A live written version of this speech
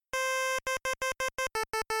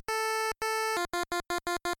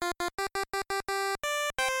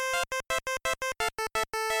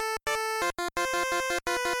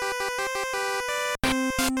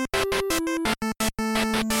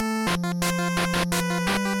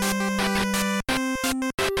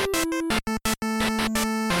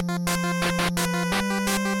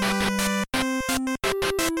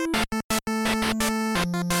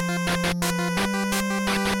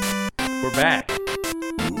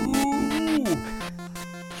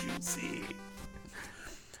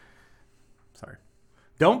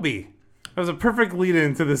Don't be. That was a perfect lead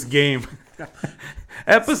into this game.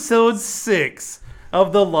 Episode 6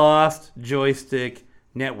 of the Lost Joystick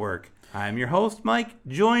Network. I'm your host, Mike,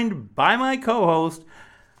 joined by my co-host,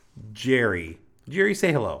 Jerry. Jerry,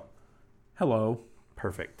 say hello. Hello.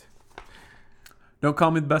 Perfect. Don't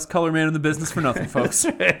call me the best color man in the business for nothing, folks.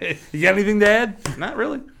 You got anything to add? Not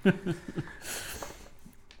really.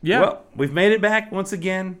 Yeah. Well, we've made it back once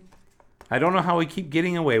again. I don't know how we keep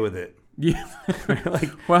getting away with it. Yeah.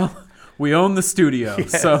 Well, we own the studio,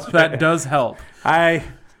 so that does help. I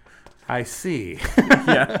see.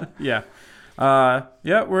 Yeah.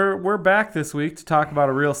 We're back this week to talk about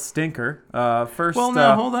a real stinker. First. Well,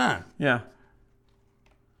 now hold on. Yeah.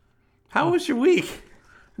 How was your week?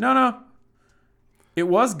 No. It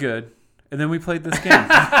was good, and then we played this game.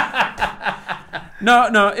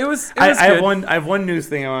 No, it was good. I have one news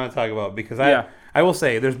thing I want to talk about because I will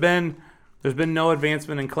say there's been no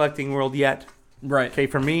advancement in Collecting World yet. Right. Okay,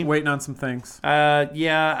 for me. Waiting on some things.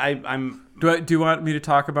 I'm. Do you want me to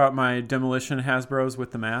talk about my demolition Hasbros with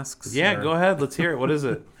the masks? Yeah, go ahead. Let's hear it. What is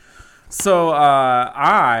it? So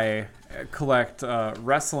I collect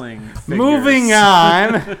wrestling figures. Moving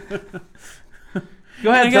on. Go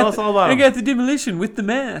ahead, tell us all about it. I them. got the demolition with the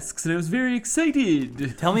masks, and I was very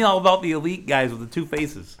excited. Tell me all about the elite guys with the two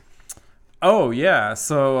faces. Oh, yeah.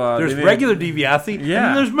 So there's regular DiBiase, and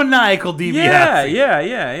then there's maniacal DiBiase.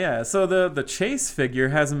 Yeah. So the Chase figure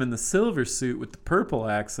has him in the silver suit with the purple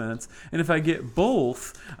accents, and if I get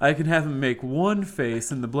both, I can have him make one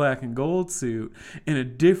face in the black and gold suit and a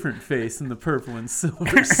different face in the purple and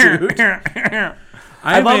silver suit.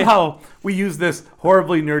 I love how we use this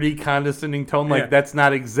horribly nerdy, condescending tone like that's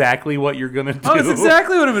not exactly what you're going to do. Oh, it's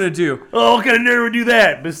exactly what I'm going to do. Oh, what kind of nerd would do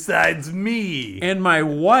that besides me? And my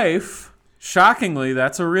wife, shockingly,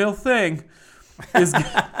 that's a real thing, is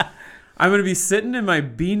I'm going to be sitting in my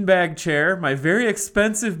beanbag chair, my very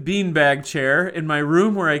expensive beanbag chair, in my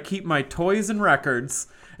room where I keep my toys and records,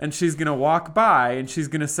 and she's going to walk by, and she's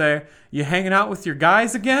going to say, "You hanging out with your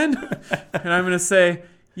guys again?" And I'm going to say,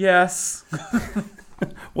 "Yes."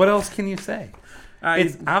 What else can you say?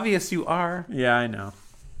 It's obvious you are. Yeah, I know.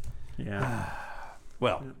 Yeah.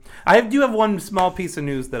 Well, I do have one small piece of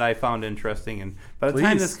news that I found interesting, and by the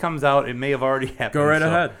time this comes out, it may have already happened. Go right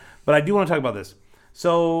ahead. But I do want to talk about this.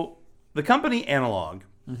 So the company Analog,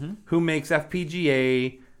 who makes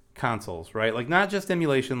FPGA consoles, right? Like not just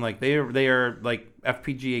emulation, like they are like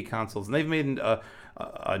FPGA consoles, and they've made a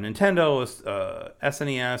Nintendo,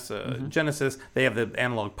 SNES, Genesis. They have the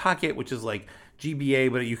Analog Pocket, which is like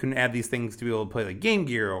GBA, but you can add these things to be able to play like Game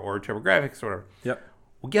Gear or TurboGrafx or whatever. Yep.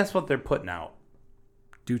 Well, guess what they're putting out?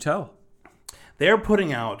 Do tell. They're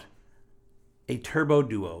putting out a Turbo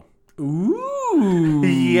Duo. Ooh.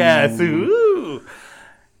 Yes. Ooh.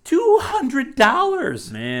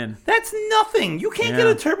 $200. Man. That's nothing. You can't get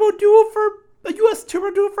a Turbo Duo a US Turbo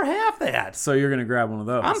Duo for half that. So you're going to grab one of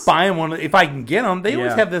those. I'm buying one if I can get them. They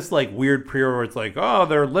always have this like weird pre-order where it's like, oh,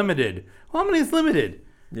 they're limited. Well, how many is limited?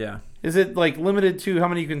 Yeah. Is it like limited to how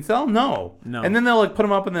many you can sell? No. And then they'll like put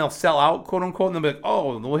them up and they'll sell out, quote unquote, and they'll be like,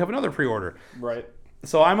 oh, we'll have another pre-order. Right.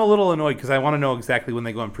 So I'm a little annoyed because I want to know exactly when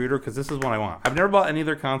they go on pre-order because this is what I want. I've never bought any of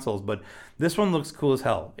their consoles, but this one looks cool as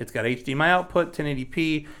hell. It's got HDMI output,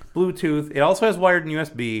 1080p, Bluetooth. It also has wired and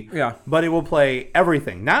USB. Yeah. But it will play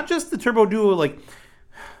everything, not just the Turbo Duo. Like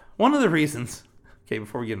one of the reasons. Okay,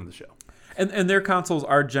 before we get into the show. And their consoles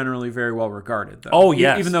are generally very well regarded, though. Oh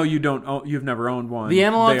yes. Even though you've never owned one. The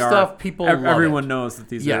analog stuff, people love everyone it. knows that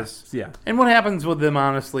these are. Yeah. And what happens with them,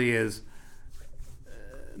 honestly, is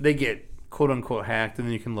they get quote-unquote hacked, and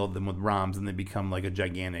then you can load them with ROMs, and they become like a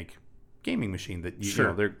gigantic gaming machine that you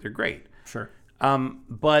know, they're great. Sure.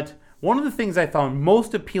 But one of the things I found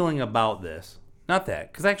most appealing about this, not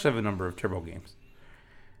that, because I actually have a number of Turbo games.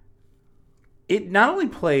 It not only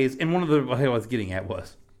plays, and what I was getting at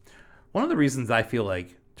was, one of the reasons I feel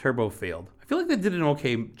like Turbo failed, I feel like they did an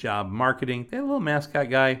okay job marketing. They had a little mascot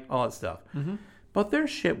guy, all that stuff. Mm-hmm. But their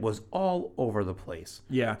shit was all over the place.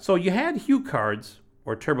 Yeah. So you had Hue cards,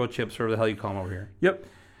 or turbo chips, or whatever the hell you call them over here. Yep.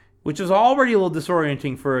 Which is already a little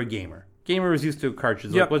disorienting for a gamer. Gamer was used to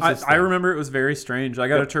cartridges. Yep. Like, what's this I remember it was very strange. I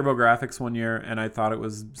got a TurboGrafx one year, and I thought it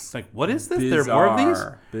was like, what is this? Bizarre. There are more of these?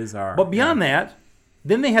 Bizarre. But beyond that,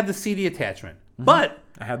 then they had the CD attachment. Mm-hmm. But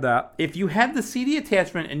I had that. If you had the CD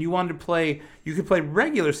attachment and you wanted to play, you could play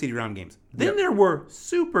regular CD-ROM games. Then there were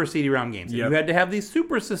super CD-ROM games. You had to have the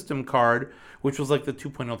Super System card, which was like the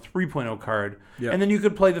 2.0, 3.0 card. Yep. And then you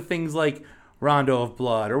could play the things like Rondo of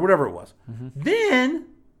Blood or whatever it was. Mm-hmm. Then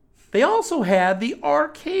they also had the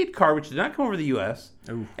arcade card, which did not come over to the U.S.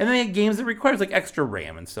 Ooh. And then they had games that requires like extra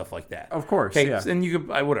RAM and stuff like that. Of course, And you could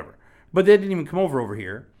whatever. But they didn't even come over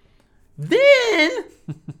here. Then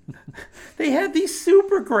they had these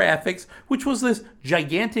super graphics, which was this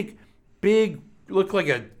gigantic, big, looked like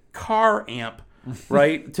a car amp,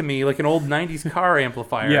 right? To me, like an old 90s car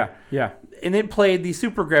amplifier. Yeah. And it played these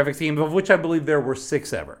super graphics games, of which I believe there were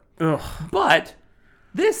 6 ever. Ugh. But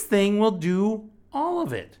this thing will do all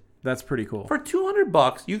of it. That's pretty cool. For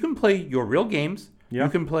 $200, you can play your real games. Yeah. You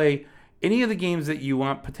can play any of the games that you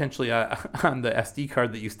want potentially on the SD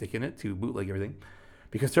card that you stick in it to bootleg everything,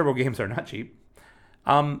 because turbo games are not cheap.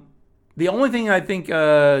 The only thing I think,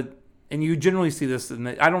 and you generally see this, and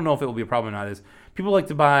I don't know if it will be a problem or not, is people like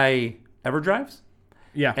to buy EverDrives,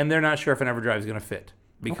 Yeah. and they're not sure if an EverDrive is going to fit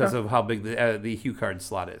because Okay. of how big the HuCard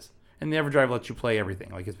slot is. And the EverDrive lets you play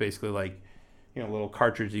everything. Like, it's basically like, a little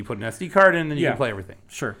cartridge that you put an SD card in, and you Yeah. can play everything.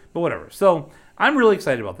 Sure. But whatever. So I'm really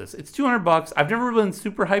excited about this. It's $200. I've never been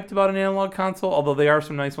super hyped about an analog console, although there are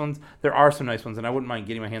some nice ones. There are some nice ones, and I wouldn't mind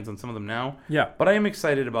getting my hands on some of them now. Yeah. But I am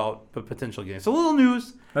excited about the potential games. So a little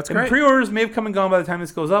news. That's And great. pre-orders may have come and gone by the time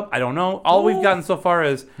this goes up. I don't know. All we've gotten so far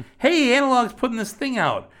is, hey, Analog's putting this thing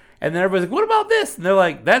out. And then everybody's like, what about this? And they're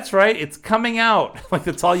like, that's right, it's coming out. Like,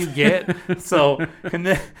 that's all you get. So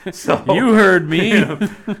You heard me.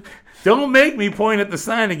 Don't make me point at the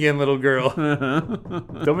sign again, little girl.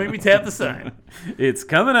 Don't make me tap the sign. It's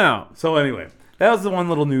coming out. So anyway, that was the one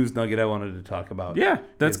little news nugget I wanted to talk about. Yeah,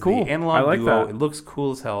 that's is cool. The Analog I like Duo. that. It looks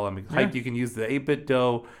cool as hell. I'm hyped. Yeah. You can use the 8-bit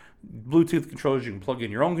Duo Bluetooth controllers. You can plug in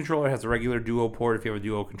your own controller. It has a regular Duo port if you have a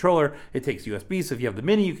Duo controller. It takes USB. So if you have the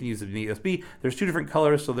Mini, you can use the USB. There's 2 different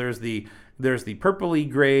colors. So there's the purpley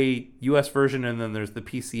gray US version, and then there's the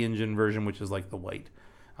PC Engine version, which is like the white.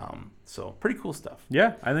 So pretty cool stuff.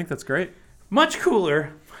 Yeah, I think that's great. Much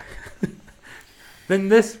cooler than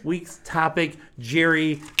this week's topic.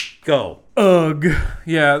 Jerry, go. Ugh.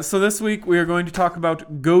 Yeah, so this week we are going to talk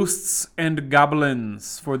about Ghosts and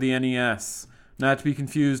Goblins for the NES. Not to be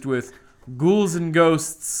confused with Ghouls and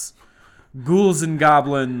Ghosts, Ghouls and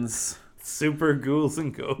Goblins, Super Ghouls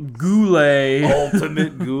and Ghosts. Goulet.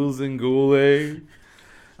 Ultimate Ghouls and Goulet.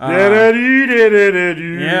 Yeah,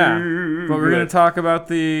 but we're going to talk about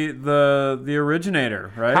the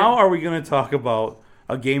originator, right? How are we going to talk about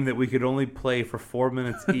a game that we could only play for 4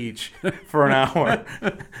 minutes each for an hour?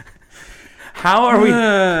 How are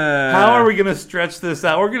we going to stretch this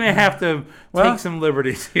out? We're going to have to take some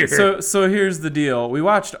liberties here. So here's the deal. We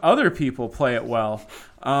watched other people play it well.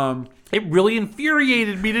 It really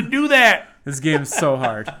infuriated me to do that. This game is so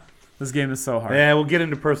hard. This game is so hard. Yeah, we'll get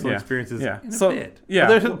into personal Yeah. experiences Yeah. in a So, bit. yeah.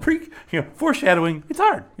 But there's foreshadowing. It's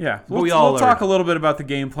hard. Yeah, But we'll talk a little bit about the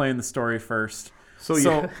gameplay and the story first.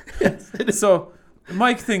 So So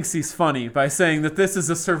Mike thinks he's funny by saying that this is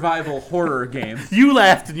a survival horror game. you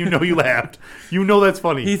laughed, and you know you laughed. You know that's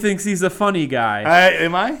funny. He thinks he's a funny guy.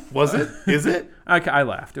 Am I? Was it? Is it? I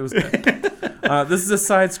laughed. It was good. This is a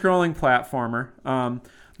side-scrolling platformer.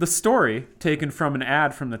 The story, taken from an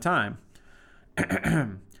ad from the time.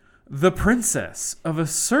 The princess of a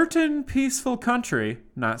certain peaceful country,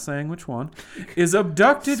 not saying which one, is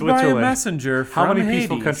abducted by a Switzerland. messenger from How many Hades.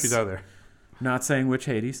 peaceful countries are there? Not saying which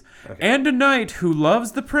Hades. Okay. And a knight who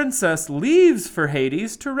loves the princess leaves for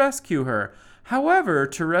Hades to rescue her. However,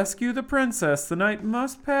 to rescue the princess, the knight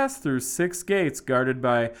must pass through 6 gates guarded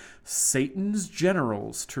by Satan's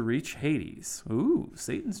generals to reach Hades. Ooh,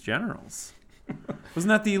 Satan's generals. Wasn't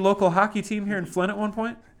that the local hockey team here in Flint at one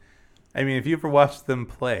point? I mean, if you ever watched them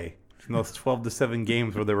play in those 12-7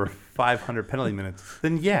 games where there were 500 penalty minutes,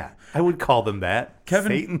 then yeah, I would call them that.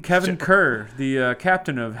 Kevin Kerr, the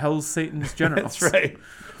captain of Hell's Satan's generals. That's right.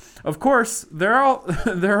 Of course, there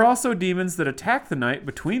are also demons that attack the knight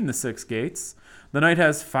between the 6 gates. The knight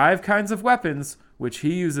has 5 kinds of weapons, which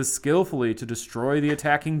he uses skillfully to destroy the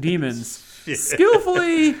attacking demons.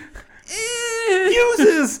 Skillfully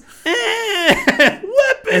Uses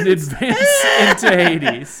weapons and advance into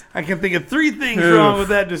Hades. I can think of 3 things wrong with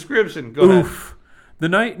that description. Go ahead. The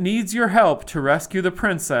knight needs your help to rescue the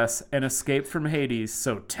princess and escape from Hades,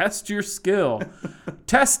 so test your skill.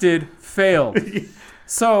 Tested, failed.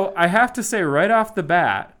 So I have to say right off the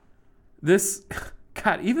bat,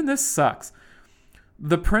 even this sucks.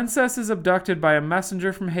 The princess is abducted by a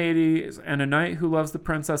messenger from Hades, and a knight who loves the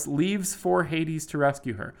princess leaves for Hades to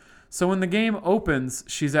rescue her. So when the game opens,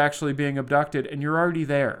 she's actually being abducted, and you're already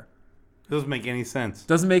there. Doesn't make any sense.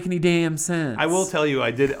 Doesn't make any damn sense. I will tell you,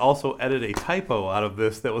 I did also edit a typo out of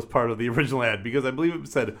this that was part of the original ad, because I believe it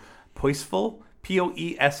said Poisful,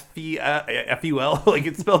 Poesful, like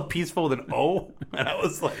it's spelled peaceful with an O, and I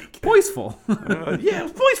was like, Poiseful. yeah, it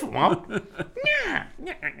was Poisful, Mom.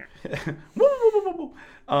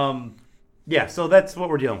 Yeah, so that's what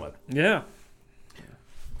we're dealing with. Yeah.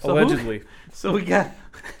 So Allegedly. So we got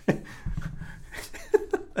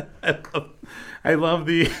I love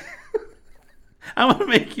the. I want to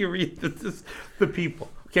make you read the people.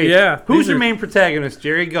 Okay. Yeah, Who's these your are- main protagonist,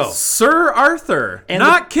 Jerry? Go. Sir Arthur, And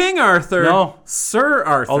not King Arthur. No. Sir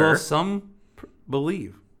Arthur. Although some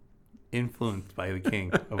believe influenced by the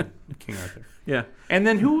king of King Arthur. Yeah. And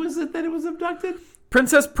then who was it that it was abducted?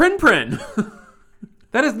 Princess Prin.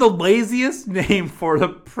 That is the laziest name for the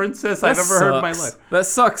princess I've ever heard in my life. That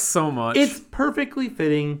sucks so much. It's perfectly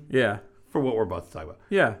fitting yeah. for what we're about to talk about.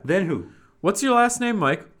 Yeah. Then who? What's your last name,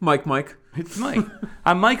 Mike? Mike. It's Mike.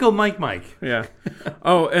 I'm Michael Mike. Yeah.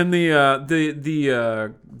 Oh, and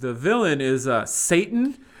the villain is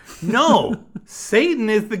Satan. No, Satan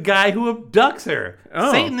is the guy who abducts her.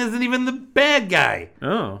 Oh. Satan isn't even the bad guy.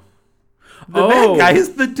 Oh. The bad guy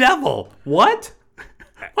is the devil. What?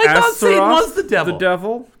 I thought Satan was the devil. The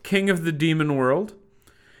devil, king of the demon world.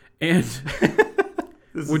 And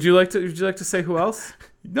would you like to say who else?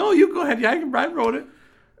 No, you go ahead. Yeah, I wrote it.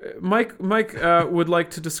 Mike would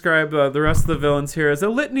like to describe the rest of the villains here as a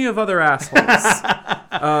litany of other assholes.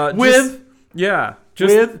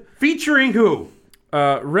 Featuring who?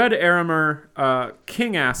 Red Aramer,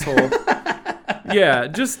 king asshole. Yeah,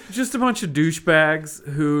 just a bunch of douchebags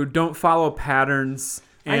who don't follow patterns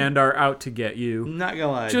and are out to get you. I'm not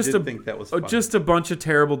gonna lie, Just I did think that was funny. Just a bunch of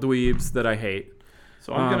terrible dweebs that I hate.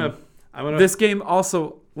 So I'm gonna. This game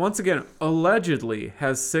also, once again, allegedly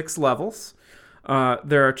has 6 levels.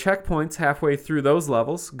 There are checkpoints halfway through those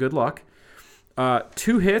levels. Good luck.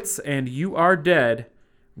 2 hits and you are dead.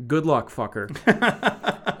 Good luck, fucker.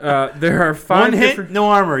 There are 5 One hit, different... no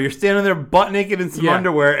armor. You're standing there butt naked in some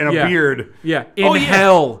underwear and a beard. Yeah, in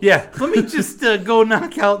hell. Yeah, let me just go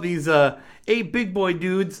knock out these 8 big boy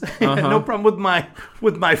dudes. No problem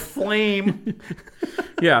with my flame.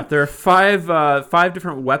 Yeah, there are 5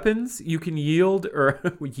 different weapons you can yield or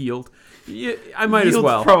yield. Yeah, I might as Yield's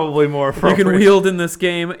well. Probably more You appropriate. can wield in this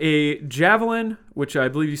game a javelin, which I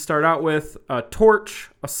believe you start out with, a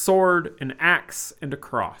torch, a sword, an axe, and a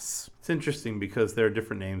cross. It's interesting because there are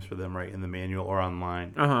different names for them, right, in the manual or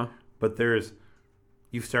online. Uh-huh. But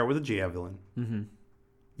you start with a javelin. Mm-hmm.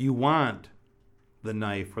 You want the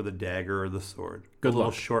knife or the dagger or the sword. Good a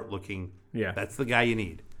little luck. short looking. Yeah. That's the guy you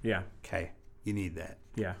need. Yeah. Okay. You need that.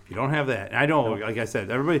 Yeah. If you don't have that, and I know, like I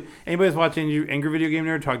said, anybody that's watching Angry Video Game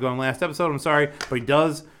Nerd talked about him last episode, I'm sorry, but he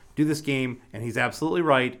does do this game, and he's absolutely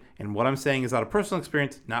right. And what I'm saying is out of personal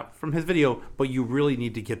experience, not from his video, but you really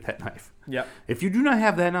need to get that knife. Yep. If you do not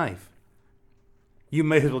have that knife, you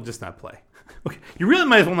may as well just not play. Okay, you really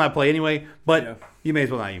might as well not play anyway, but you may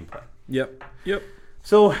as well not even play. Yep. Yep.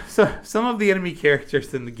 So some of the enemy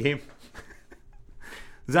characters in the game.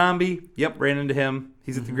 Zombie, ran into him.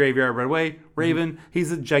 He's at the graveyard right away. Raven,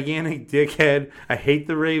 he's a gigantic dickhead. I hate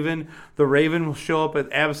the Raven. The Raven will show up at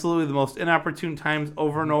absolutely the most inopportune times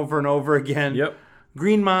over and over and over again. Yep.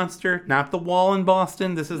 Green Monster, not the wall in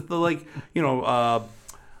Boston. This is the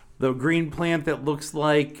the green plant that looks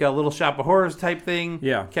like a Little Shop of Horrors type thing.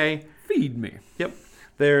 Yeah. Okay. Feed me. Yep.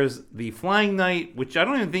 There's the Flying Knight, which I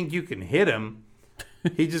don't even think you can hit him.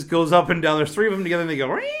 He just goes up and down. There's 3 of them together, and they go,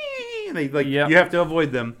 "Ring!" And they you have to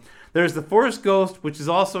avoid them. There's the Forest Ghost, which is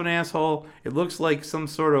also an asshole. It looks like some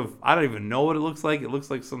sort of, I don't even know what it looks like. It looks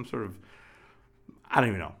like some sort of, I don't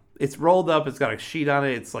even know. It's rolled up. It's got a sheet on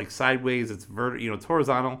it. It's like sideways. It's it's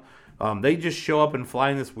horizontal. They just show up and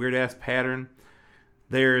fly in this weird ass pattern.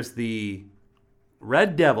 There's the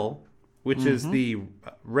Red Devil, which is the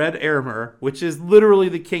Red Aramer, which is literally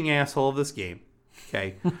the king asshole of this game.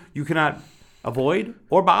 Okay, you cannot avoid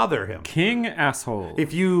or bother him. King asshole.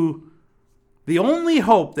 The only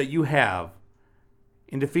hope that you have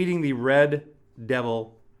in defeating the Red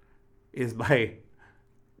Devil is by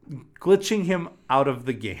glitching him out of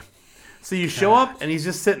the game. So you show up and he's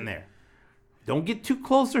just sitting there. Don't get too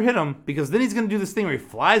close or hit him, because then he's going to do this thing where he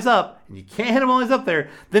flies up and you can't hit him while he's up there.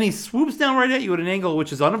 Then he swoops down right at you at an angle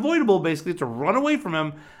which is unavoidable, basically, to run away from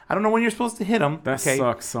him. I don't know when you're supposed to hit him. That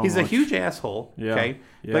sucks so He's much. a huge asshole. Yeah. Okay,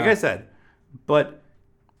 Yeah. like I said, but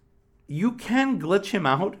you can glitch him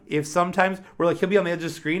out if sometimes where like he'll be on the edge of the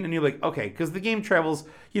screen and you're like, okay, because the game travels,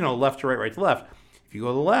 left to right, right to left. If you go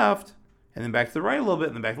to the left and then back to the right a little bit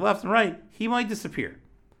and then back to the left and right, he might disappear.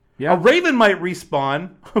 Yeah. A Raven might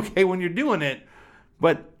respawn, okay, when you're doing it,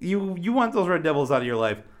 but you want those Red Devils out of your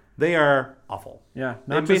life. They are awful. Yeah.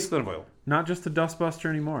 They're basically unavoidable. Not just a dustbuster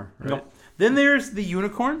anymore. Right? No. Then there's the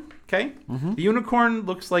Unicorn, okay? The Unicorn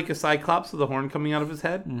looks like a Cyclops with a horn coming out of his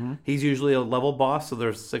head. He's usually a level boss, so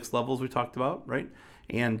there's 6 levels we talked about, right?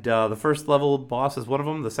 And the first level boss is one of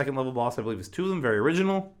them. The second level boss, I believe, is 2 of them. Very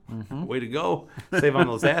original. Way to go. Save on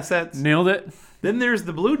those assets. Nailed it. Then there's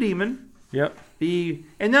the Blue Demon. Yep.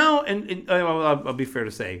 I'll be fair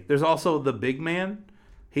to say, there's also the Big Man.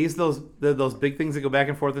 He's those big things that go back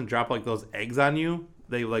and forth and drop like those eggs on you.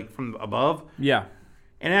 They like from above. Yeah.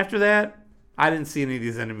 And after that, I didn't see any of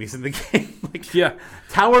these enemies in the game. Like, Yeah.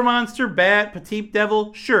 Tower Monster, Bat, Petite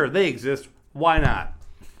Devil, sure, they exist. Why not?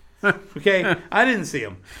 Okay, I didn't see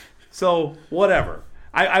them. So, whatever.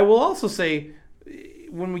 I will also say,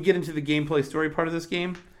 when we get into the gameplay story part of this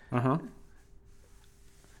game,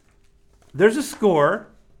 there's a score.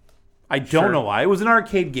 I don't know why. It was an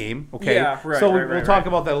arcade game, okay? Yeah, right, so right, we'll talk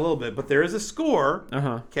about that a little bit. But there is a score,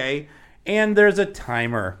 okay? And there's a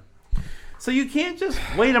timer. So you can't just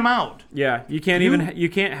wait them out. Yeah, you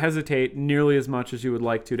can't hesitate nearly as much as you would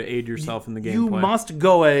like to aid yourself in the gameplay. You must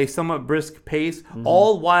go at a somewhat brisk pace,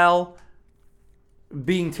 all while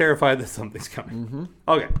being terrified that something's coming.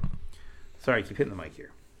 Okay. Sorry, I keep hitting the mic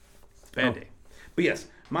here. Bad day. But yes,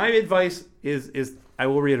 my advice is I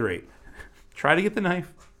will reiterate. Try to get the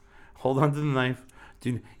knife. Hold on to the knife.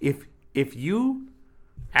 If you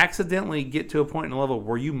accidentally get to a point in a level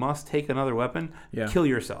where you must take another weapon, kill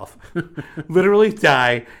yourself. Literally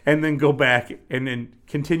die, and then go back and then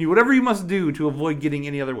continue whatever you must do to avoid getting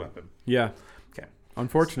any other weapon. Yeah. Okay.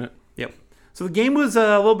 Unfortunate. Yep. So the game was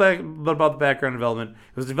a little bit about the background development.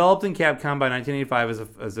 It was developed in Capcom by 1985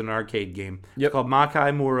 as an arcade game. Yep. It's called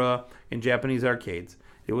Makai Mura in Japanese arcades.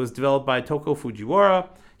 It was developed by Toko Fujiwara.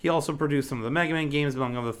 He also produced some of the Mega Man games,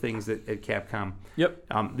 among other things, at Capcom. Yep.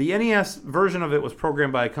 The NES version of it was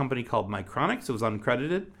programmed by a company called Micronix. It was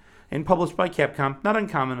uncredited and published by Capcom. Not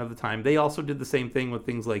uncommon of the time. They also did the same thing with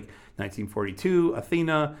things like 1942,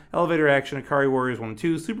 Athena, Elevator Action, Akari Warriors 1 and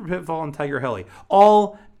 2, Super Pitfall, and Tiger Heli.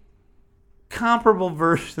 All comparable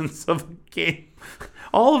versions of the game.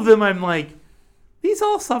 All of them, I'm like, these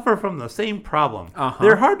all suffer from the same problem.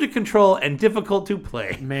 They're hard to control and difficult to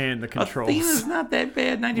play. Man, the controls. Athena's not that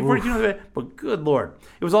bad. 1942 not that bad, but good lord.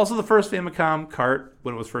 It was also the first Famicom cart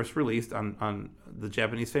when it was first released on the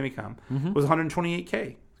Japanese Famicom. It was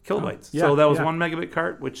 128K kilobytes. So that was 1 megabit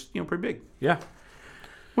cart, which, pretty big. Yeah.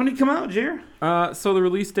 When did it come out, Jer? So the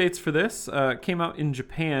release dates for this came out in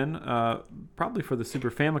Japan, probably for the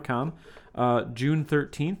Super Famicom, June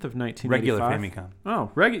 13th of 1985. Regular Famicom. Oh,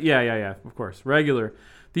 yeah, of course.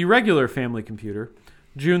 The regular family computer,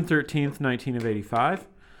 June 13th, 1985.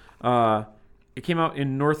 It came out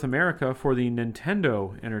in North America for the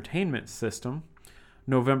Nintendo Entertainment System,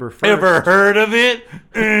 November 1st. Ever heard of it?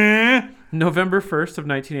 November 1st of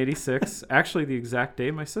 1986. Actually, the exact day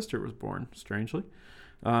my sister was born, strangely.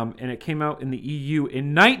 And it came out in the EU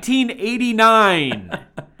in 1989,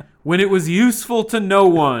 when it was useful to no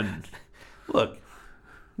one. Look,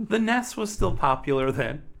 the NES was still popular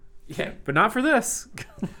then. Yeah, but not for this.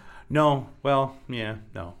 No, well, yeah,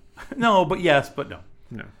 no. No, but yes, but no.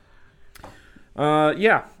 No.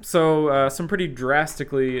 So some pretty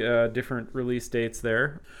drastically different release dates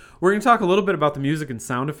there. We're going to talk a little bit about the music and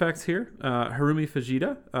sound effects here. Harumi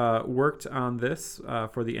Fujita worked on this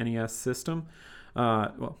for the NES system.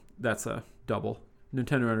 Well, that's a double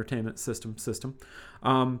Nintendo Entertainment System.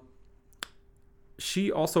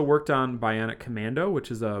 She also worked on Bionic Commando,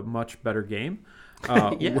 which is a much better game.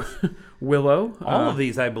 Yes. Willow. All of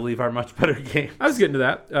these, I believe, are much better games. I was getting to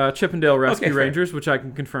that. Chippendale Rescue Rangers, which I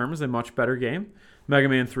can confirm is a much better game. Mega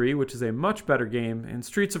Man 3, which is a much better game. And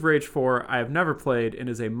Streets of Rage 4, I have never played and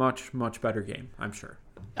is a much, much better game, I'm sure.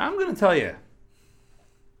 I'm going to tell you,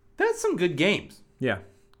 that's some good games. Yeah.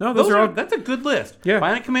 No, those are all... That's a good list. Yeah.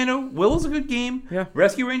 Bionic Commando, Willow's a good game. Yeah.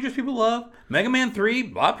 Rescue Rangers people love. Mega Man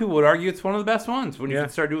 3, a lot of people would argue it's one of the best ones when you can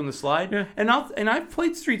start doing the slide. Yeah. And I've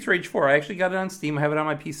played Streets of Rage 4. I actually got it on Steam. I have it on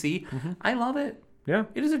my PC. I love it. Yeah.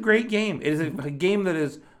 It is a great game. It is a game that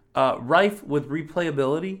is rife with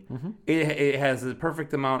replayability. It has the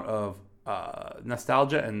perfect amount of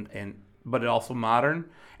nostalgia but it also modern.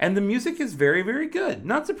 And the music is very, very good.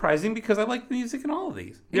 Not surprising because I like the music in all of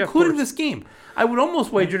these, including this game. I would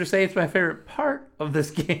almost wager to say it's my favorite part of this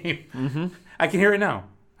game. I can hear it now.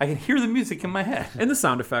 I can hear the music in my head. And the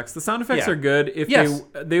sound effects. The sound effects are good. If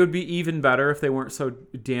they would be even better if they weren't so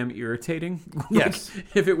damn irritating. Yes.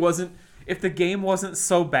 If the game wasn't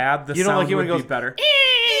so bad, the sound would be better.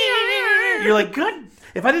 You're like, good.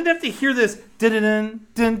 If I didn't have to hear this, because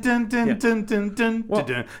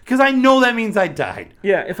I know that means I died.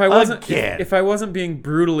 Yeah, if I wasn't being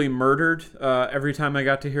brutally murdered every time I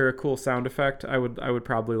got to hear a cool sound effect, I would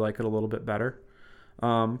probably like it a little bit better.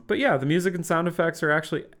 But yeah, the music and sound effects are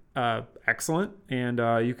actually excellent, and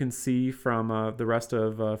you can see from the rest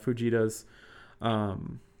of Fujita's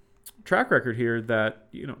track record here that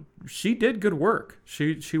she did good work.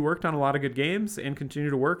 She worked on a lot of good games and continued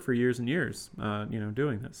to work for years and years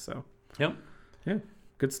doing this. So yeah,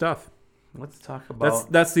 good stuff. let's talk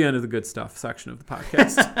about... That's the end of the good stuff section of the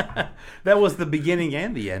podcast. That was the beginning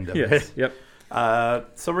and the end of it. Yep.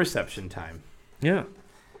 So reception time. Yeah.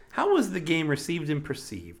 How was the game received and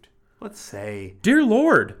perceived? Let's say... Dear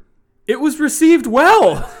Lord, it was received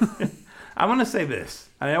well. I want to say this.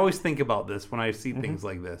 I always think about this when I see things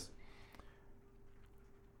like this.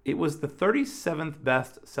 It was the 37th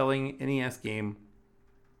best-selling NES game.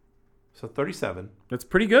 So 37 That's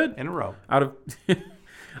pretty good. in a row. Out of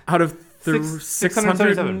 600.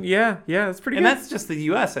 637. Yeah, that's pretty And good. that's just the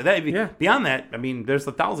U.S. Yeah. Beyond that, I mean, there's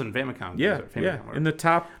 1,000 Famicom games. Yeah. In the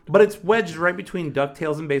top... But it's wedged right between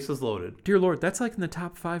DuckTales and Bases Loaded. Dear Lord, that's like in the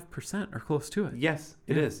top 5% or close to it. Yes,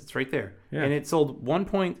 it is. It's right there. Yeah. And it sold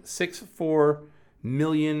 1.64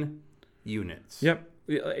 million units. Yep.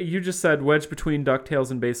 You just said wedge between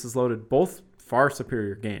DuckTales and Bases Loaded. Both far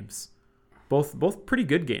superior games. Both pretty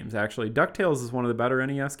good games, actually. DuckTales is one of the better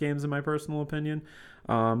NES games, in my personal opinion.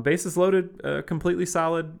 Bases Loaded, completely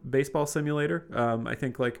solid baseball simulator. I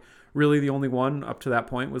think, like, really the only one up to that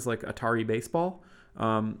point was, like, Atari Baseball.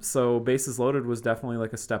 So Bases Loaded was definitely,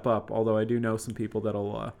 like, a step up, although I do know some people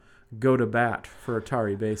that'll go to bat for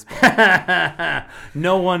Atari Baseball.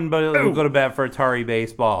 No one but will go to bat for Atari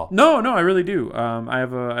Baseball. No, I really do. I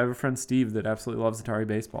have a friend, Steve, that absolutely loves Atari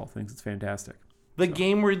Baseball. Thinks it's fantastic. The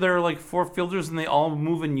game where there are like four fielders and they all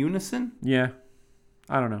move in unison? Yeah.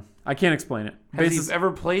 I don't know. I can't explain it. Has he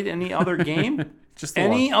ever played any other game? Just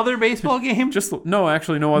any other baseball game? no other.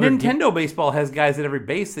 Nintendo Baseball has guys at every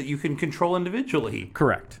base that you can control individually.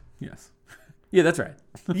 Correct. Yes. Yeah, that's right.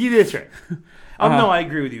 Yeah, that's right. No, I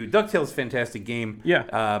agree with you. DuckTales is a fantastic game.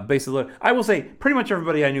 Yeah. Basically, I will say pretty much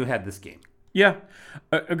everybody I knew had this game. Yeah.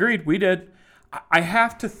 Agreed. We did. I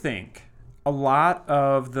have to think a lot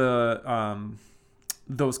of the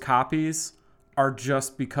those copies are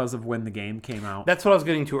just because of when the game came out. That's what I was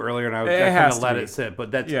getting to earlier, and I kind of let it sit.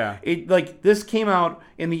 But that's it. Like this came out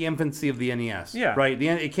in the infancy of the NES. Yeah, right.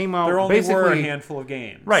 It came out. There only basically were a handful of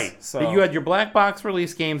games. Right. So you had your black box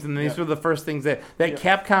release games, and these were the first things that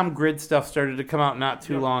Capcom Grid stuff started to come out not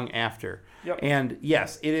too long after. Yep. And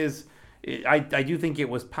yes, it is. I do think it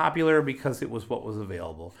was popular because it was what was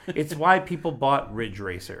available. It's why people bought Ridge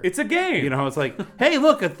Racer. It's a game. You know, it's like, hey,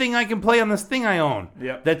 look, a thing I can play on this thing I own.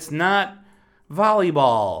 Yep. That's not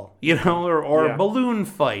volleyball, you know, or balloon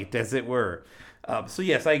fight, as it were. So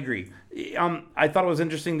yes, I agree. I thought it was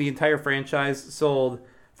interesting. The entire franchise sold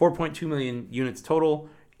 4.2 million units total,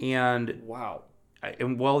 and wow.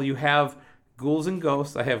 And while you have Ghouls and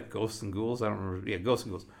Ghosts, I have Ghosts and Ghouls. I don't remember. Yeah, Ghosts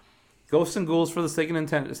and Ghouls. Ghosts and Ghouls for the Sega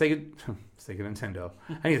Nintendo.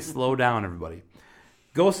 I need to slow down, everybody.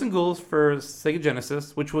 Ghosts and Ghouls for Sega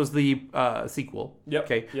Genesis, which was the sequel. Yep.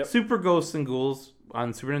 Okay. Yep. Super Ghosts and Ghouls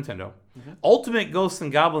on Super Nintendo. Mm-hmm. Ultimate Ghosts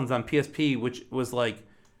and Goblins on PSP, which was like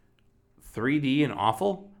 3D and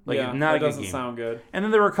awful. Like not a good game. That doesn't sound good. And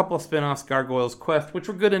then there were a couple of spin-offs, Gargoyles Quest, which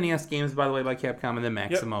were good NES games, by the way, by Capcom, and then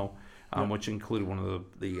Maximo, which included one of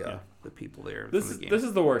the people there. This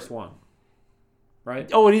is the worst one. Right?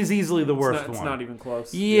 Oh, it is easily the worst one. It's not even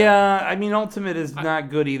close. Yeah, I mean, Ultimate is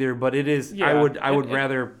not good either, but it is. Yeah, I would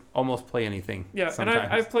rather almost play anything. Yeah, sometimes.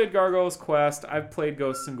 and I've played Gargoyles Quest. I've played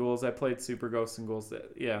Ghosts and Ghouls. I played Super Ghosts and Ghouls.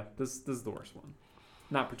 Yeah, this is the worst one.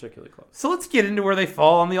 Not particularly close. So let's get into where they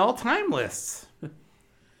fall on the all-time lists. The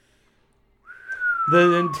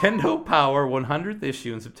Nintendo Power 100th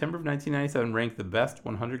issue in September of 1997 ranked the best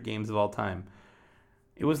 100 games of all time.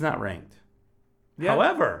 It was not ranked. Yeah.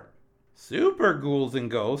 However, Super Ghouls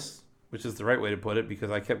and Ghosts, which is the right way to put it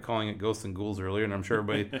because I kept calling it Ghosts and Ghouls earlier, and I'm sure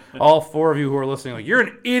everybody, all four of you who are listening, like, you're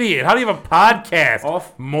an idiot. How do you have a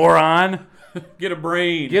podcast? Moron. Get a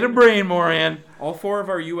brain. Get a brain, moron. All four of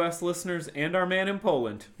our U.S. listeners and our man in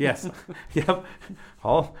Poland. Yes. Yep.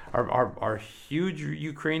 All our huge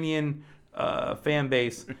Ukrainian fan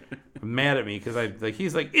base mad at me because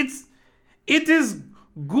he's like, it is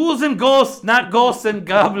Ghouls and Ghosts, not Ghosts and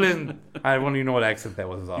Goblin. I don't even know what accent that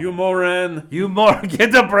was. You moron.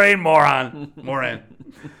 Get the brain, moron. Moron.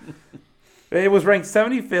 It was ranked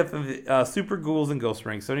 75th of Super Ghouls and Ghosts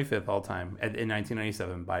ranked 75th all time in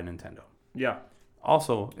 1997 by Nintendo. Yeah.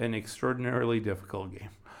 Also, an extraordinarily difficult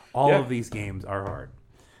game. All of these games are hard.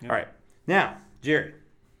 Yeah. All right. Now, Jared,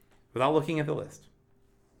 without looking at the list,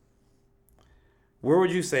 where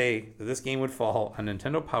would you say that this game would fall on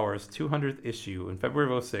Nintendo Power's 200th issue in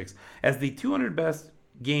February of 2006 as the 200 best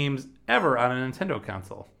games ever on a Nintendo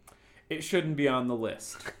console? It shouldn't be on the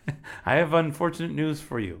list. I have unfortunate news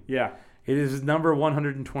for you. Yeah. It is number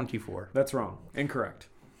 124. That's wrong. Incorrect.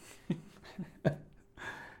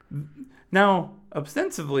 Now,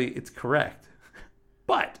 ostensibly, it's correct.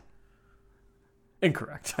 But.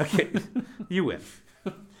 Incorrect. Okay. You win.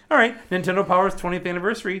 All right, Nintendo Power's 20th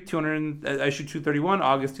anniversary, 231,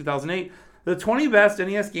 August 2008. The 20 best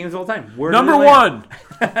NES games of all time. Where Number one.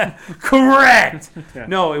 Correct. Yeah.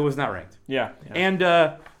 No, it was not ranked. Yeah. And,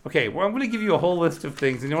 okay, well, I'm going to give you a whole list of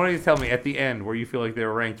things, and you want to tell me at the end where you feel like they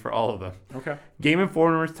were ranked for all of them. Okay. Game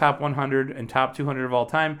Informer's top 100 and top 200 of all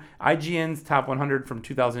time. IGN's top 100 from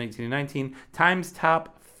 2018 and 19. Time's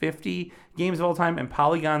top 50 games of all time, and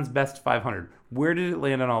Polygon's best 500. Where did it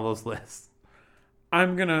land on all those lists?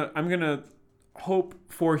 I'm gonna hope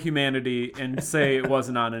for humanity and say it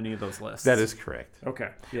wasn't on any of those lists. That is correct.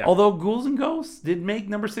 Okay. Yeah. Although Ghouls and Ghosts did make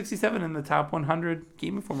number 67 in the top 100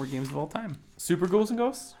 Game Informer games of all time. Super Ghouls and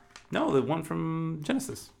Ghosts? No, the one from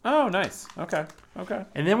Genesis. Oh, nice. Okay.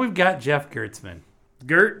 And then we've got Jeff Gertzman.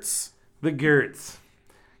 Gertz. The Gertz.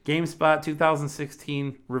 GameSpot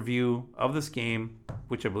 2016 review of this game,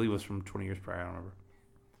 which I believe was from 20 years prior. I don't remember.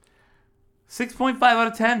 6.5 out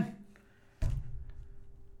of 10.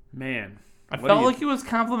 Man. I felt like it was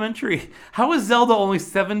complimentary. How is Zelda only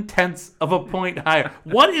 7/10 of a point higher?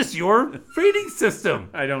 What is your rating system?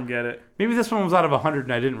 I don't get it. Maybe this one was out of 100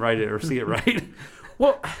 and I didn't write it or see it right.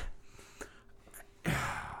 Well,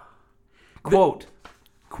 Quote,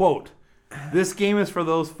 this game is for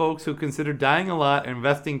those folks who consider dying a lot and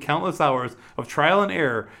investing countless hours of trial and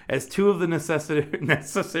error as two of the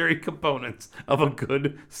necessary components of a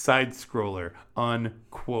good side-scroller,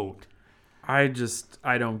 unquote. I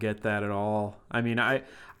don't get that at all. I mean,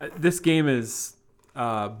 this game is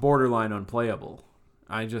borderline unplayable.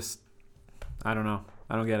 I don't know.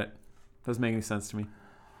 I don't get it. Doesn't make any sense to me.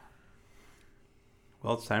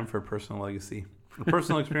 Well, it's time for a personal legacy.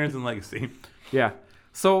 Personal experience and legacy. Yeah.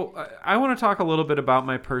 So I want to talk a little bit about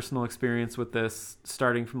my personal experience with this,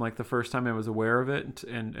 starting from like the first time I was aware of it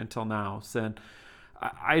and until now. So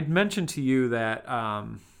I'd mentioned to you that,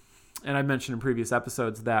 and I mentioned in previous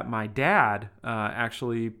episodes that my dad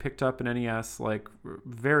actually picked up an NES like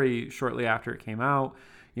very shortly after it came out.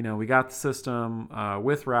 You know, we got the system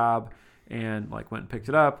with Rob and like went and picked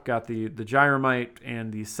it up, got the Gyromite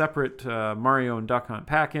and the separate Mario and Duck Hunt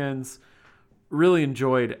pack-ins. Really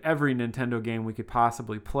enjoyed every Nintendo game we could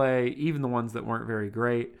possibly play, even the ones that weren't very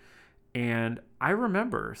great. And I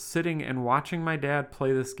remember sitting and watching my dad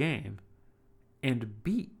play this game and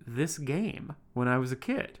beat this game when I was a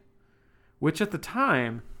kid, which at the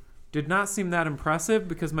time did not seem that impressive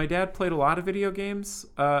because my dad played a lot of video games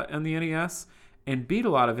on the NES and beat a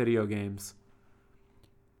lot of video games.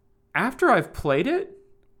 After I've played it,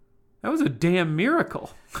 that was a damn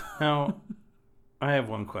miracle. Now, I have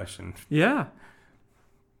one question. Yeah.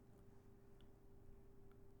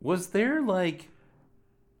 Was there like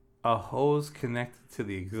a hose connected to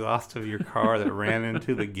the exhaust of your car that ran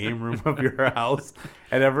into the game room of your house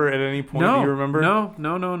at any point? No, do you remember?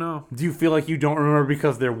 No. Do you feel like you don't remember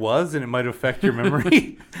because there was and it might affect your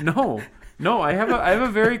memory? No. I have a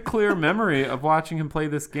very clear memory of watching him play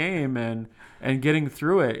this game and getting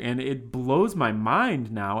through it, and it blows my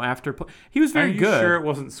mind now. He was very good. Are you sure it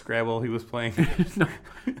wasn't Scrabble he was playing?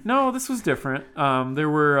 No, this was different. There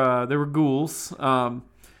were ghouls.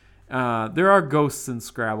 There are ghosts in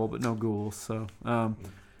Scrabble, but no ghouls. So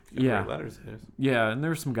yeah, letters. Yeah, and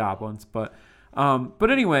there's some goblins, but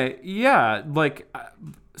anyway, yeah, like.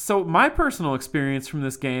 So my personal experience from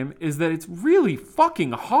this game is that it's really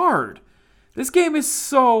fucking hard. This game is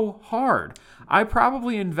so hard. I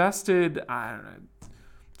probably invested,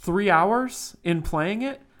 3 hours in playing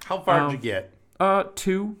it. How far did you get?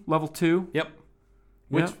 Level 2. Yep.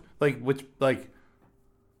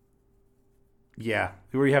 Yeah,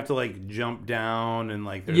 where you have to like jump down and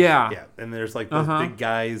like and there's like those big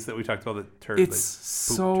guys that we talked about that turds. It's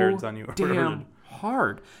like, so poop turds on you or damn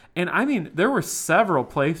hard. And I mean, there were several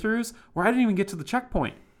playthroughs where I didn't even get to the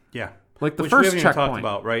checkpoint. Yeah. Like the Which first we haven't even checkpoint. talked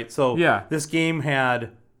about, right? So yeah. This game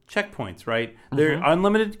had checkpoints, right? They're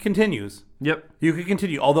unlimited continues. Yep. You could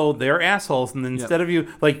continue, although they're assholes, and then instead of you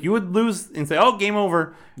would lose and say, "Oh, game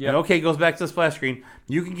over." Yep. And okay, goes back to the splash screen.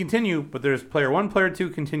 You can continue, but there's player 1, player 2,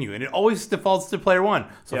 continue, and it always defaults to player 1.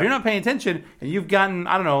 So if you're not paying attention and you've gotten,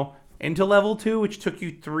 I don't know, into level 2, which took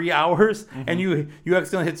you 3 hours, and you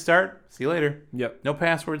accidentally hit start, see you later. Yep. No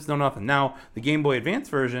passwords, no nothing. Now the Game Boy Advance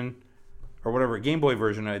version, or whatever Game Boy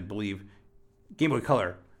version, I believe, Game Boy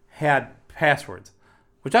Color had passwords,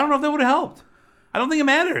 which I don't know if that would have helped. I don't think it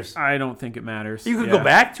matters. I don't think it matters. You could go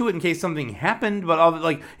back to it in case something happened, but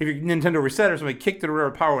like if your Nintendo reset or somebody kicked it or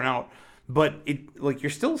whatever, power went out. But it like you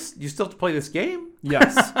still have to play this game.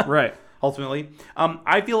 Yes, right. Ultimately,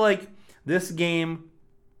 I feel like this game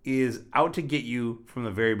is out to get you from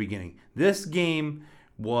the very beginning. This game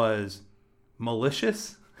was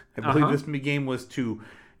malicious. I believe this game was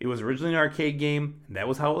It was originally an arcade game, and that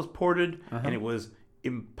was how it was ported, and it was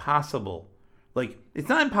impossible. Like, it's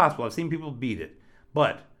not impossible. I've seen people beat it,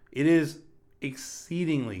 but it is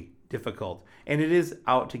exceedingly difficult, and it is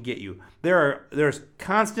out to get you. There's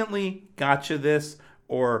constantly gotcha this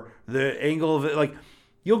or the angle of it. Like,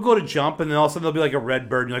 you'll go to jump, and then all of a sudden there'll be like a red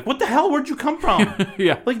bird, and you're like, "What the hell? Where'd you come from?"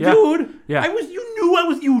 Yeah. Like, yeah. dude, Yeah.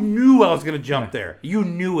 you knew I was gonna jump there. You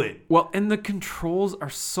knew it. Well, and the controls are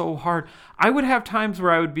so hard. I would have times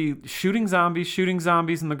where I would be shooting zombies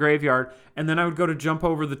in the graveyard, and then I would go to jump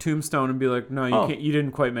over the tombstone and be like, "No, you can't. You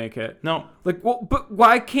didn't quite make it." No. Like, well, but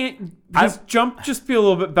why can't this jump just be a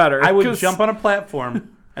little bit better? I would jump on a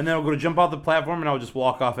platform, and then I would go to jump off the platform, and I would just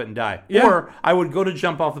walk off it and die. Yeah. Or I would go to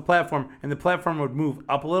jump off the platform, and the platform would move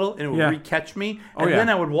up a little, and it would re-catch me, and then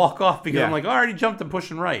I would walk off because I'm like, I already jumped and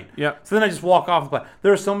pushing right. Yeah. So then I just walk off the platform.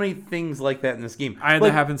 There are so many things like that in this game.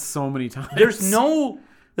 That happens so many times.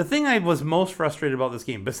 The thing I was most frustrated about this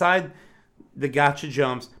game, beside the gotcha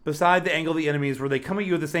jumps, beside the angle of the enemies where they come at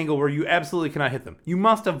you at this angle where you absolutely cannot hit them. You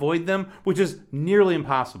must avoid them, which is nearly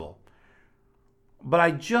impossible. But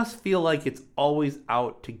I just feel like it's always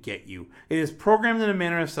out to get you. It is programmed in a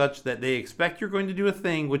manner such that they expect you're going to do a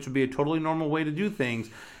thing, which would be a totally normal way to do things,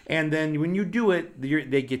 and then when you do it,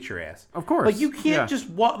 they get your ass. Of course. Like, you can't just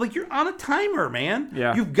walk. Like, you're on a timer, man.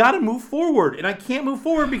 Yeah. You've got to move forward, and I can't move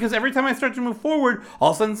forward because every time I start to move forward,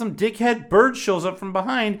 all of a sudden some dickhead bird shows up from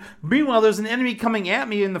behind. Meanwhile, there's an enemy coming at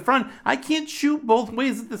me in the front. I can't shoot both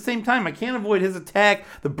ways at the same time. I can't avoid his attack.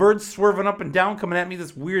 The bird's swerving up and down, coming at me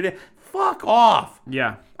this weird... Fuck off.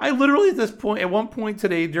 Yeah. I literally at one point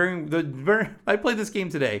today I played this game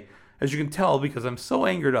today, as you can tell, because I'm so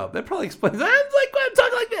angered up. That probably explains. I'm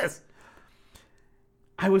talking like this.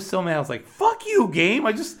 I was so mad. I was like, "Fuck you, game!"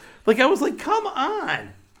 I was like, "Come on!"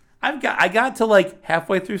 I got to like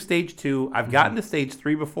halfway through stage 2. I've gotten to stage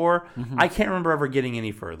 3 before. I can't remember ever getting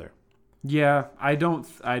any further. Yeah, I don't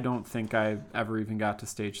think I ever even got to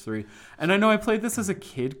stage 3. And I know I played this as a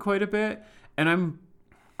kid quite a bit, and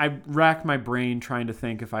I racked my brain trying to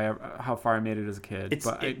think how far I made it as a kid,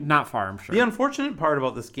 not far, I'm sure. The unfortunate part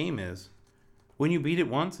about this game is, when you beat it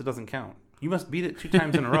once, it doesn't count. You must beat it 2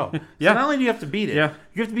 times in a row. Yeah. So not only do you have to beat it,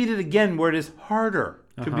 you have to beat it again where it is harder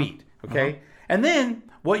to beat. Okay, and then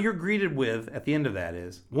what you're greeted with at the end of that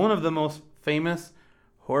is one of the most famous,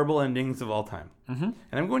 horrible endings of all time. And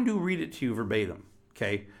I'm going to read it to you verbatim.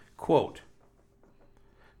 Okay, quote: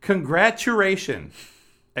 "Congratulations!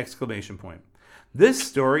 Exclamation point. This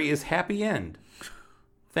story is happy end.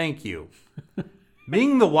 Thank you.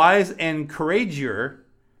 Being the wise and courageous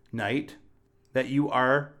knight that you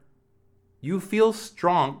are, you feel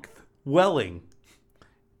strength welling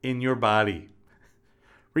in your body.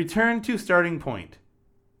 Return to starting point.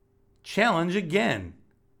 Challenge again."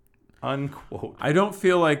 Unquote. I don't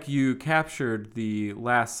feel like you captured the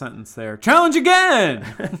last sentence there. Challenge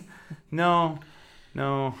again! No.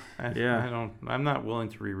 I'm not willing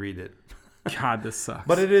to reread it. God, this sucks.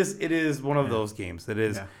 But it is one of those games that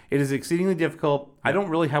is it is exceedingly difficult. I don't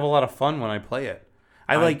really have a lot of fun when I play it.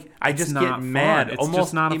 I just get mad it's almost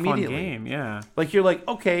just not immediately. A fun game, yeah. Like, you're like,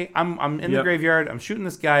 okay, I'm in the graveyard, I'm shooting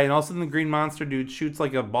this guy, and all of a sudden the green monster dude shoots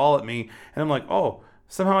like a ball at me, and I'm like, oh,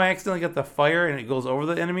 somehow I accidentally got the fire and it goes over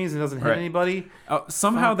the enemies and doesn't hit anybody.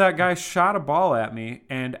 Somehow that guy shot a ball at me,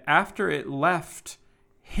 and after it left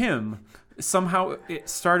him, somehow it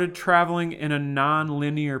started traveling in a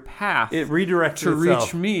non-linear path. It redirected to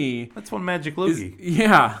itself. reach me. That's one magic loogie.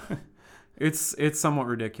 It's somewhat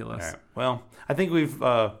ridiculous. All right. Well, I think we've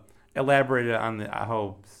elaborated on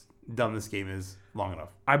how dumb this game is long enough.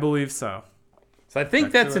 I believe so. So I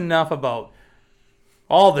think that's enough about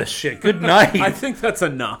all this shit. Good night. I think that's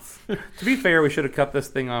enough. To be fair, we should have cut this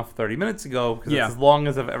thing off 30 minutes ago, because that's as long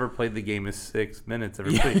as I've ever played the game is 6 minutes.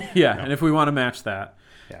 And if we want to match that.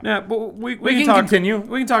 Yeah, but we can continue.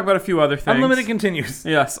 We can talk about a few other things. Unlimited continues.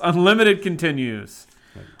 Yes, unlimited continues.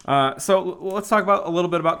 So let's talk about a little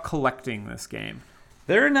bit about collecting this game.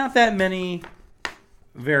 There are not that many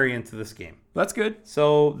variants of this game. That's good.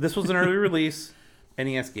 So this was an early release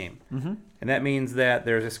NES game. And that means that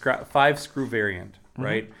there's a 5-screw variant,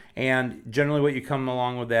 right? And generally what you come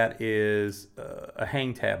along with that is a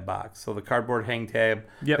hang tab box. So the cardboard hang tab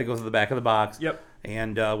that goes to the back of the box. Yep.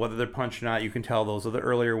 And whether they're punched or not, you can tell those are the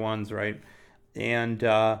earlier ones, right? And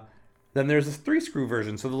then there's this 3-screw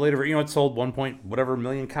version. So the later, it sold 1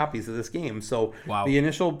 million copies of this game. So the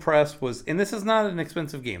initial press was, and this is not an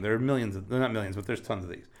expensive game. There are millions, they're not millions, but there's tons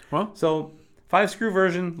of these. Well, so 5-screw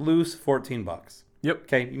version, loose, $14. Yep.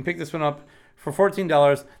 Okay, you can pick this one up for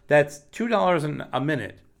 $14. That's $2 a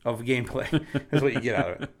minute of gameplay is what you get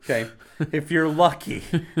out of it. Okay, if you're lucky.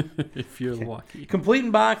 If you're lucky. Complete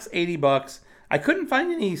in box, $80. I couldn't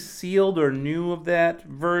find any sealed or new of that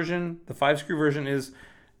version. The 5-screw version is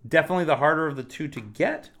definitely the harder of the two to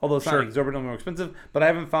get, although it's not exorbitantly more expensive, but I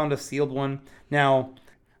haven't found a sealed one. Now,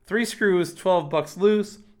 3 screws, $12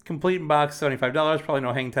 loose, complete in box, $75, probably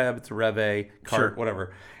no hang tab, it's a Rev A, cart,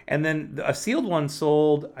 whatever. And then a sealed one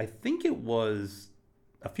sold, I think it was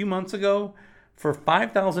a few months ago, for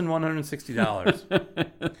 $5,160.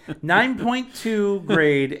 9.2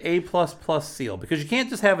 grade A++ seal, because you can't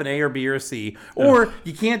just have an A or B or a C, or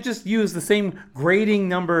you can't just use the same grading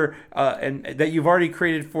number and that you've already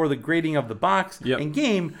created for the grading of the box and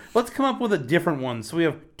game. Let's come up with a different one. So we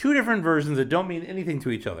have 2 different versions that don't mean anything to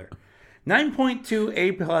each other. 9.2 A++.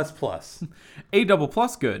 A double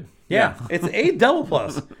plus good. Yeah, it's A double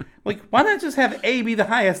plus. Like, why not just have A be the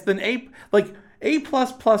highest? Then A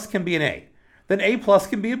can be an A. Then A+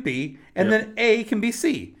 can be a B, and then A can be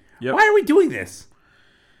C. Yep. Why are we doing this?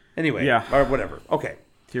 Anyway, or whatever. Okay.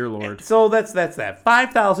 Dear Lord. So that's that.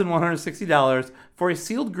 $5,160 for a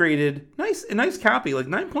sealed graded, nice copy. Like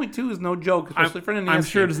 9.2 is no joke, especially for an NES. I'm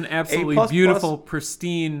sure it is an absolutely beautiful,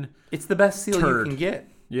 pristine. It's the best seal you can get.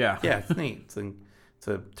 Yeah. Yeah, it's neat. It's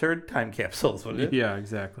a turd time capsule. Is what it is. Yeah,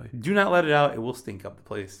 exactly. Do not let it out; it will stink up the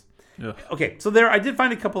place. Ugh. Okay, so I did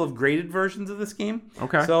find a couple of graded versions of this game.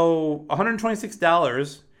 Okay. So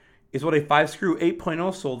 $126 is what a 5-screw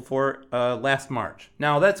 8.0 sold for last March.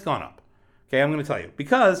 Now that's gone up. Okay, I'm going to tell you.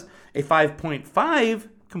 Because a 5.5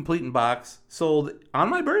 complete in box sold on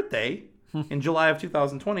my birthday in July of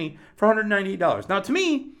 2020 for $198. Now to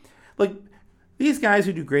me, like, these guys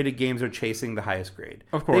who do graded games are chasing the highest grade.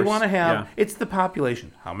 Of course. They want to have, it's the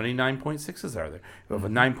population. How many 9.6s are there? If a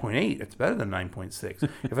 9.8, it's better than 9.6.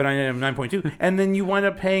 If a 9.2, and then you wind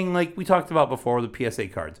up paying, like we talked about before, the PSA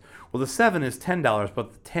cards. Well, the 7 is $10,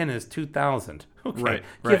 but the 10 is $2,000. Okay, right.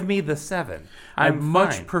 Give me the 7. I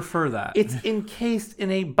much prefer that. It's encased in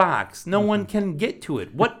a box. No one can get to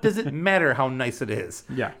it. What does it matter how nice it is?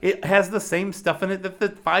 Yeah. It has the same stuff in it that the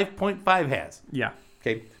 5.5 has. Yeah.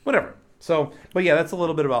 Okay, whatever. So, but yeah, that's a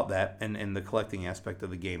little bit about that and the collecting aspect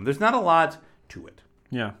of the game. There's not a lot to it.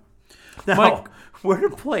 Yeah. Now, Mike, where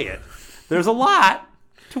to play it? There's a lot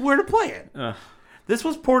to where to play it. This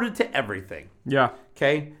was ported to everything. Yeah.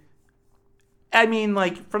 Okay? I mean,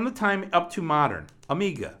 like, from the time up to modern.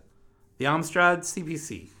 Amiga. The Amstrad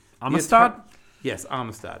CPC. Amistad? Yes,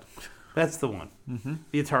 Amistad. That's the one. Mm-hmm.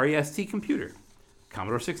 The Atari ST computer.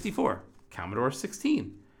 Commodore 64. Commodore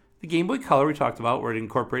 16. The Game Boy Color we talked about, where it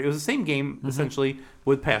incorporated, it was the same game, essentially,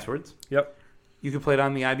 with passwords. Yep. You could play it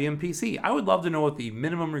on the IBM PC. I would love to know what the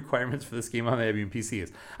minimum requirements for this game on the IBM PC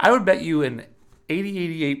is. I would bet you an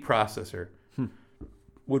 8088 processor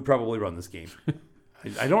would probably run this game.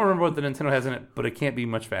 I don't remember what the Nintendo has in it, but it can't be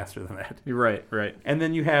much faster than that. You're right. And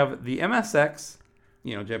then you have the MSX,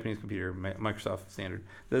 Japanese computer, Microsoft standard,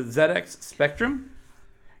 the ZX Spectrum,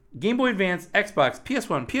 Game Boy Advance, Xbox,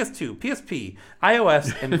 PS1, PS2, PSP,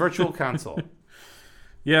 iOS, and Virtual Console.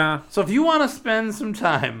 Yeah. So if you want to spend some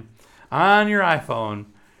time on your iPhone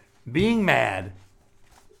being mad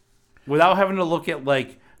without having to look at,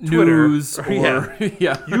 like, Twitter, news or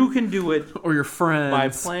you can do it or your friends by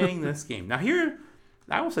playing this game. Now here,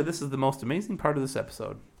 I will say this is the most amazing part of this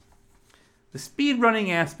episode. The speedrunning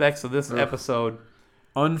aspects of this episode.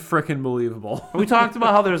 Unfrickin' believable. We talked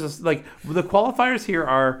about how there's the qualifiers here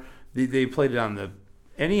are they played it on the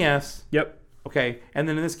NES. Yep. Okay, and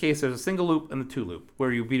then in this case, there's a single loop and the 2 loop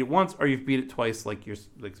where you beat it once or you've beat it twice, like you're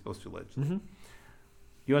supposed to. Mm-hmm.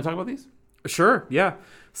 You want to talk about these? Sure. Yeah.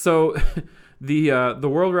 So the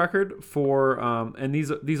world record for and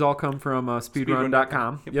these all come from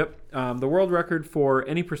speedrun.com. Yep. The world record for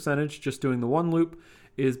any percentage just doing the 1 loop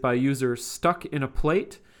is by user Stuck in a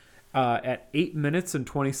Plate. At 8 minutes and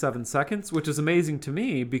 27 seconds, which is amazing to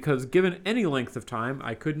me because given any length of time,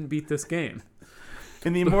 I couldn't beat this game.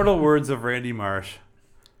 In the immortal words of Randy Marsh,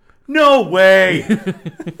 no way!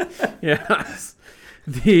 Yes.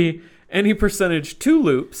 The any percentage 2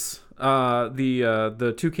 loops,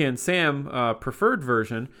 the Toucan Sam preferred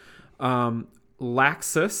version,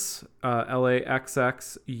 Laxus,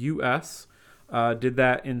 LAXXUS, did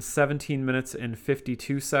that in 17 minutes and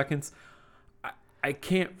 52 seconds. I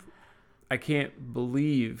can't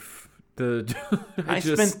believe I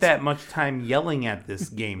spent that much time yelling at this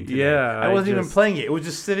game today. Yeah, I wasn't even playing it. It was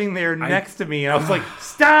just sitting there next to me, and I was like,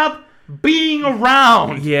 "Stop being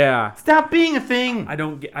around! Yeah, stop being a thing!" I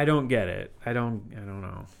don't get it. I don't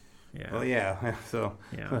know. Yeah. Well, yeah. So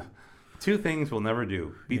yeah. Two things we'll never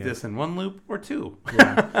do: beat this in one loop or two.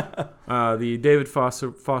 Yeah. The David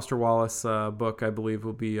Foster Wallace book, I believe,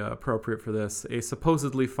 will be appropriate for this. A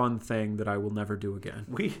supposedly fun thing that I will never do again.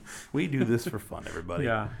 We do this for fun, everybody.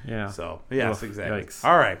 Yeah. So yes, Ugh, exactly. yikes.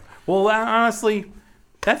 All right. Well, honestly,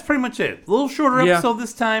 that's pretty much it. A little shorter episode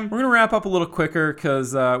this time. We're going to wrap up a little quicker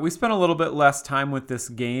because we spent a little bit less time with this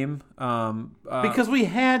game. Because we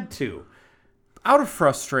had to. Out of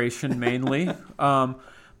frustration, mainly.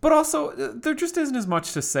 But also, there just isn't as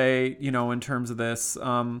much to say, in terms of this.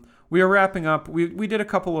 We are wrapping up. We did a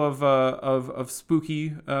couple of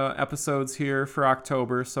spooky episodes here for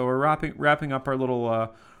October, so we're wrapping up our little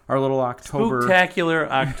October Spooktacular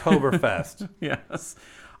Oktoberfest. Yes,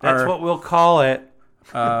 That's what we'll call it.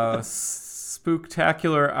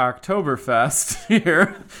 Spooktacular Oktoberfest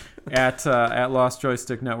here at Lost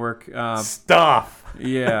Joystick Network. Stuff.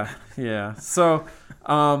 Yeah. So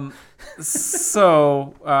next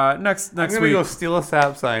I'm gonna week, go steal a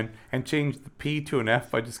stop sign and change the P to an F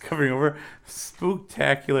by just covering over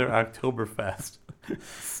Spooktacular Oktoberfest.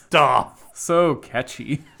 Stuff. so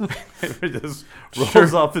catchy. It just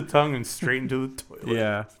rolls off the tongue and straight into the toilet.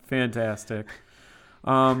 Yeah, fantastic.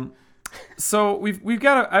 So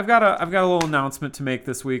I've got a little announcement to make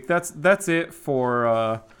this week. That's it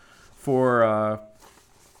for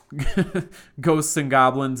ghosts and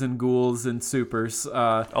goblins and ghouls and supers.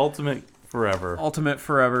 Ultimate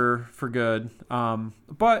forever for good.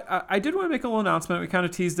 But I did want to make a little announcement. We kind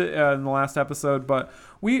of teased it in the last episode, but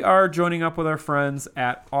we are joining up with our friends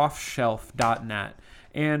at offshelf.net.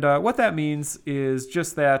 And what that means is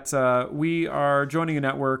just that we are joining a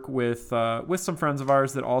network with some friends of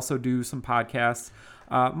ours that also do some podcasts.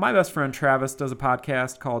 My best friend Travis does a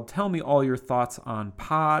podcast called Tell Me All Your Thoughts on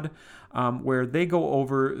Pod, where they go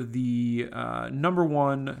over the number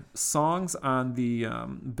one songs on the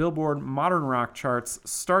Billboard Modern Rock charts,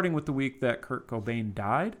 starting with the week that Kurt Cobain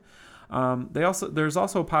died. There's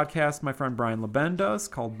also a podcast my friend Brian LeBen does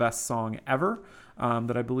called Best Song Ever,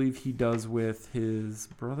 that I believe he does with his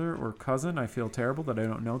brother or cousin. I feel terrible that I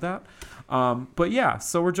don't know that. But yeah,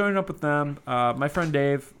 so we're joining up with them. My friend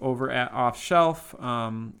Dave over at Off Shelf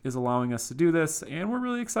is allowing us to do this, and we're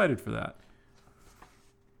really excited for that.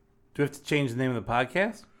 Do we have to change the name of the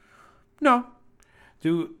podcast? No.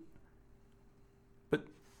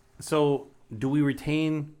 So do we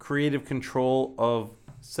retain creative control of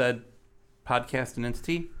said podcast and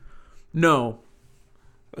entity? No.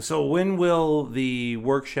 So when will the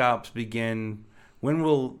workshops begin? When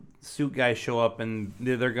will suit guys show up and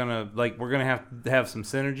they're gonna we're gonna have to have some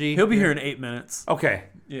synergy? He'll be here in 8 minutes. Okay.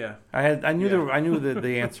 Yeah. I knew that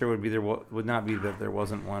the answer would not be that there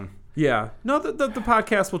wasn't one. Yeah. No, the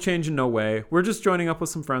podcast will change in no way. We're just joining up with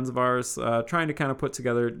some friends of ours, trying to kind of put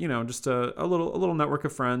together, just a little network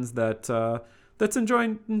of friends that's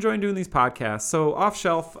enjoying doing these podcasts. So Off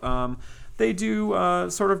Shelf, they do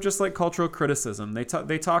sort of just like cultural criticism. They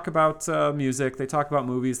talk about music, they talk about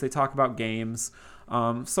movies, they talk about games.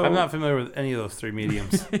 So I'm not familiar with any of those three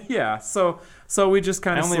mediums. Yeah. So we just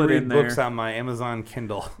kind of slid in there. I only read books on my Amazon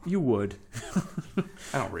Kindle. You would.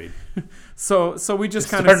 I don't read. So we just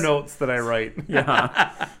kind of notes that I write. Yeah.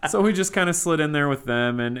 So we just kind of slid in there with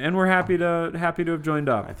them, and we're happy to have joined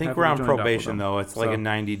up. I think we're on probation though. It's like a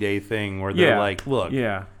 90-day thing where they're like, look.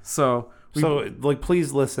 Yeah. So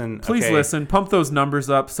please listen. Please listen. Pump those numbers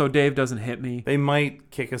up so Dave doesn't hit me. They might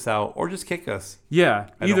kick us out or just kick us. Yeah.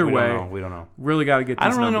 Either way, we don't know. Really got to get. I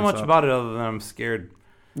don't really know much up. about it other than I'm scared.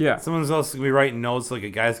 Yeah. Someone else is gonna be writing notes. Like a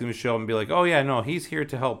guy's gonna show up and be like, "Oh yeah, no, he's here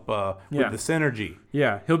to help with the synergy."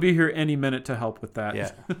 Yeah, he'll be here any minute to help with that.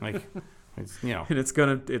 Yeah. It's, and it's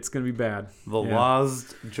gonna be bad. The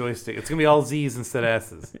Lost Joystick. It's gonna be all Z's instead of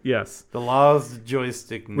S's. Yes. The Lost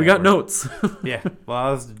Joystick Network. We got notes. Yeah.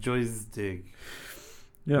 Lost Joystick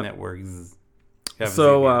Networks.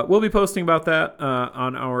 So we'll be posting about that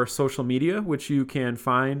on our social media, which you can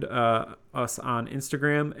find us on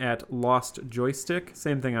Instagram at Lost Joystick.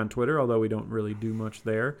 Same thing on Twitter, although we don't really do much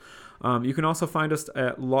there. You can also find us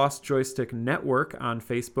at Lost Joystick Network on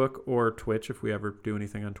Facebook or Twitch if we ever do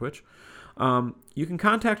anything on Twitch. You can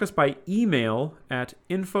contact us by email at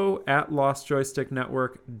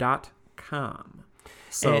info@lostjoysticknetwork.com.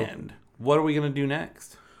 And what are we going to do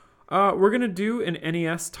next? We're going to do an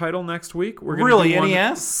NES title next week. We're gonna really, do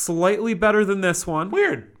NES? Slightly better than this one.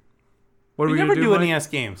 Weird. What are we never going to do? NES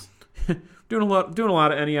games. Doing a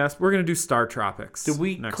lot of NES. We're going to do Star Tropics. Did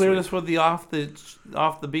we clear this with the off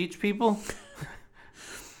the beach people?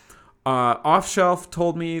 Off Shelf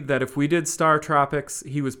told me that if we did Star Tropics,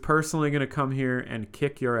 he was personally going to come here and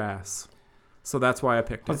kick your ass. So that's why I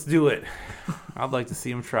picked it. Let's do it. I'd like to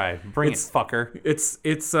see him try. Bring it, fucker.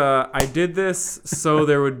 It's I did this so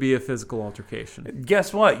there would be a physical altercation.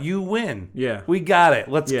 Guess what? You win. Yeah. We got it.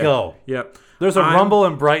 Let's Yeah. go. Yep. There's a rumble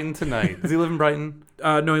in Brighton tonight. Does he live in Brighton?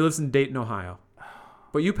 No, he lives in Dayton, Ohio.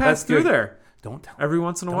 But you pass That's through good. there Don't tell every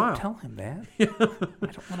once in a Don't while. tell him that. I don't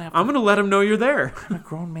want to have I'm going to let him know you're there. I'm a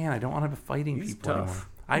grown man. I don't want to be fighting He's people tough. anymore.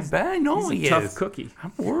 I bet I know He's he a tough is. cookie.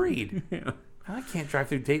 I'm worried. Yeah. I can't drive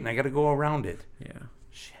through Dayton. I got to go around it. Yeah.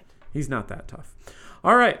 Shit. He's not that tough.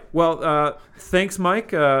 All right. Well, thanks,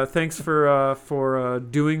 Mike. Thanks for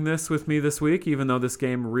doing this with me this week, even though this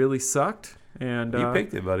game really sucked. And You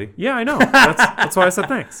picked it, buddy. Yeah, I know. That's why I said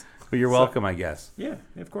thanks. Well, you're welcome, I guess. Yeah,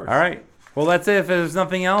 of course. All right. Well, that's it. If there's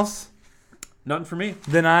nothing else, Nothing for me.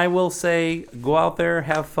 then I will say go out there,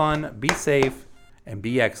 have fun, be safe, and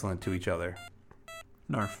be excellent to each other.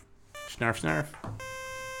 Narf. Snarf, snarf.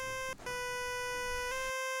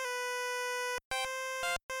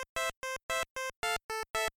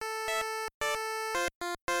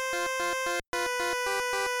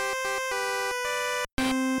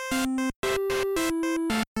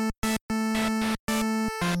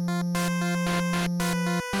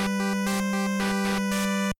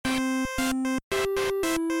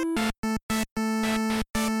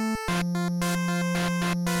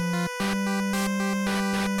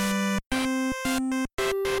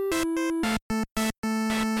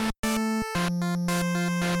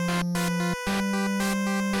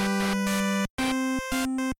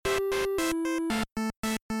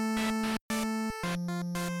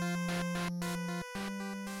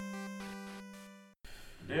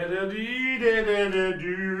 Da-da-dee, da-da-da.